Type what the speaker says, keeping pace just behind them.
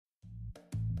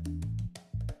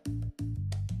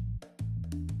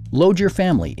Load your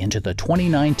family into the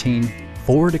 2019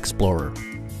 Ford Explorer.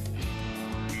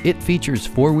 It features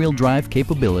four-wheel drive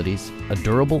capabilities, a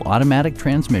durable automatic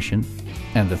transmission,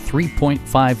 and a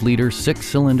 3.5-liter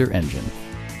six-cylinder engine.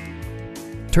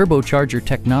 Turbocharger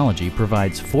technology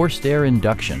provides forced air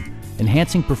induction,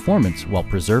 enhancing performance while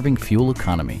preserving fuel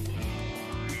economy.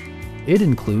 It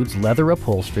includes leather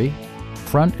upholstery,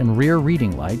 front and rear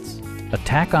reading lights, a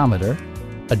tachometer,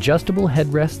 adjustable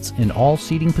headrests in all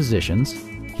seating positions,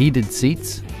 heated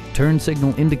seats, turn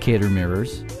signal indicator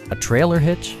mirrors, a trailer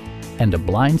hitch, and a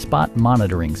blind spot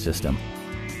monitoring system.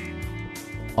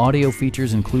 Audio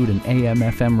features include an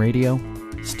AM/FM radio,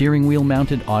 steering wheel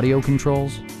mounted audio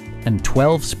controls, and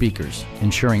 12 speakers,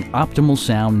 ensuring optimal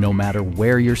sound no matter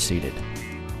where you're seated.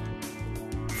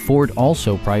 Ford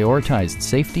also prioritized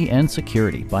safety and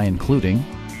security by including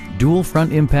dual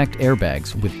front impact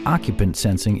airbags with occupant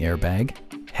sensing airbag,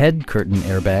 head curtain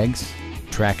airbags,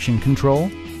 traction control,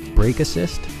 brake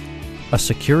assist, a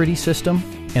security system,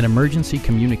 an emergency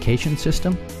communication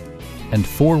system, and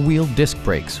four-wheel disc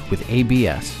brakes with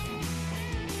ABS.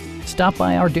 Stop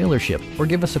by our dealership or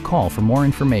give us a call for more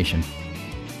information.